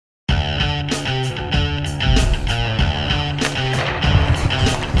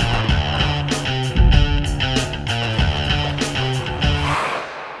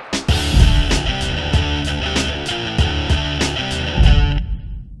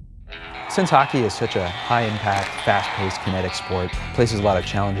Since hockey is such a high-impact, fast-paced, kinetic sport, it places a lot of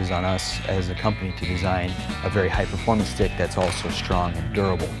challenges on us as a company to design a very high-performance stick that's also strong and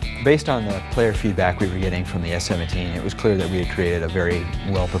durable. Based on the player feedback we were getting from the S19, it was clear that we had created a very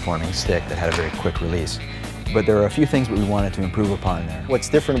well-performing stick that had a very quick release. But there are a few things that we wanted to improve upon there. What's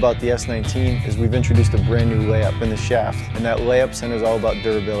different about the S19 is we've introduced a brand new layup in the shaft, and that layup center is all about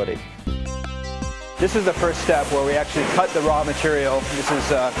durability. This is the first step where we actually cut the raw material. This is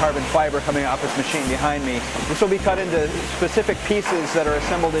carbon fiber coming off this machine behind me. This will be cut into specific pieces that are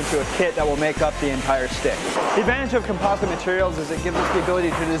assembled into a kit that will make up the entire stick. The advantage of composite materials is it gives us the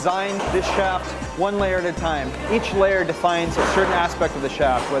ability to design this shaft one layer at a time. Each layer defines a certain aspect of the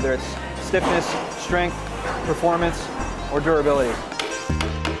shaft, whether it's stiffness, strength, performance, or durability.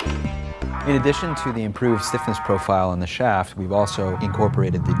 In addition to the improved stiffness profile in the shaft, we've also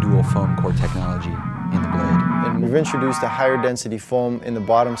incorporated the dual foam core technology in the blade. And we've introduced a higher density foam in the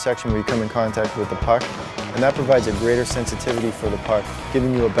bottom section where you come in contact with the puck, and that provides a greater sensitivity for the puck,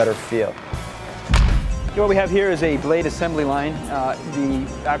 giving you a better feel. What we have here is a blade assembly line. The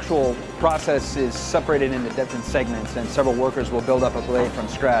actual process is separated into different segments, and several workers will build up a blade from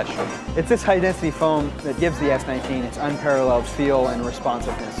scratch. It's this high-density foam that gives the S19 its unparalleled feel and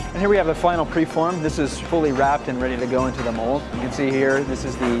responsiveness. And here we have the final preform. This is fully wrapped and ready to go into the mold. You can see here, this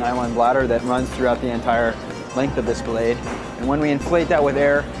is the nylon bladder that runs throughout the entire length of this blade. And when we inflate that with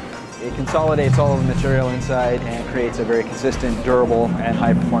air, it consolidates all of the material inside and creates a very consistent, durable, and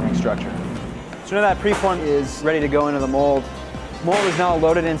high-performing structure. So now that preform is ready to go into the mold. Mold is now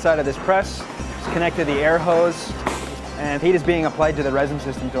loaded inside of this press. It's connected to the air hose, and heat is being applied to the resin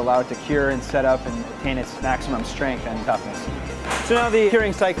system to allow it to cure and set up and attain its maximum strength and toughness. So now the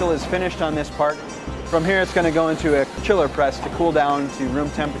curing cycle is finished on this part. From here it's going to go into a chiller press to cool down to room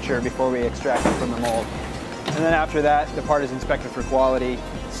temperature before we extract it from the mold. And then after that, the part is inspected for quality,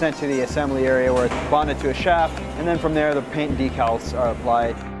 sent to the assembly area where it's bonded to a shaft, and then from there the paint and decals are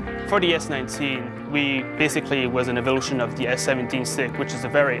applied. For the S19, we basically was an evolution of the S17 stick, which is a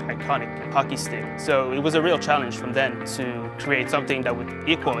very iconic hockey stick. So it was a real challenge from then to create something that would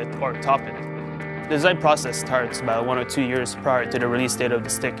equal it or top it. The design process starts about 1 or 2 years prior to the release date of the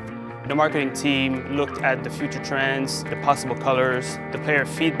stick. The marketing team looked at the future trends, the possible colors, the player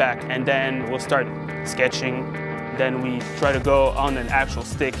feedback, and then we'll start sketching. Then we try to go on an actual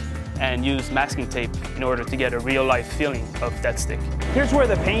stick and use masking tape in order to get a real-life feeling of that stick. Here's where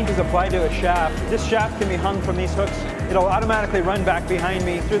the paint is applied to a shaft. This shaft can be hung from these hooks. It'll automatically run back behind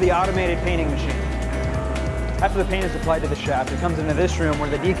me through the automated painting machine. After the paint is applied to the shaft, it comes into this room where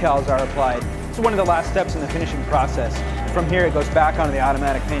the decals are applied. It's one of the last steps in the finishing process. From here, it goes back onto the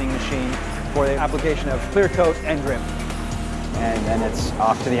automatic painting machine for the application of clear coat and grim. And then it's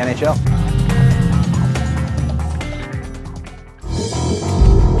off to the NHL.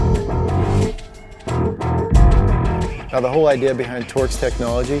 Now the whole idea behind TORX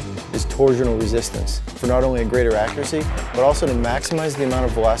technology is torsional resistance, for not only a greater accuracy, but also to maximize the amount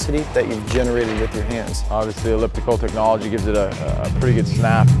of velocity that you've generated with your hands. Obviously, elliptical technology gives it a pretty good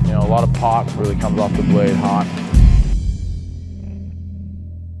snap. You know, a lot of pop really comes off the blade hot.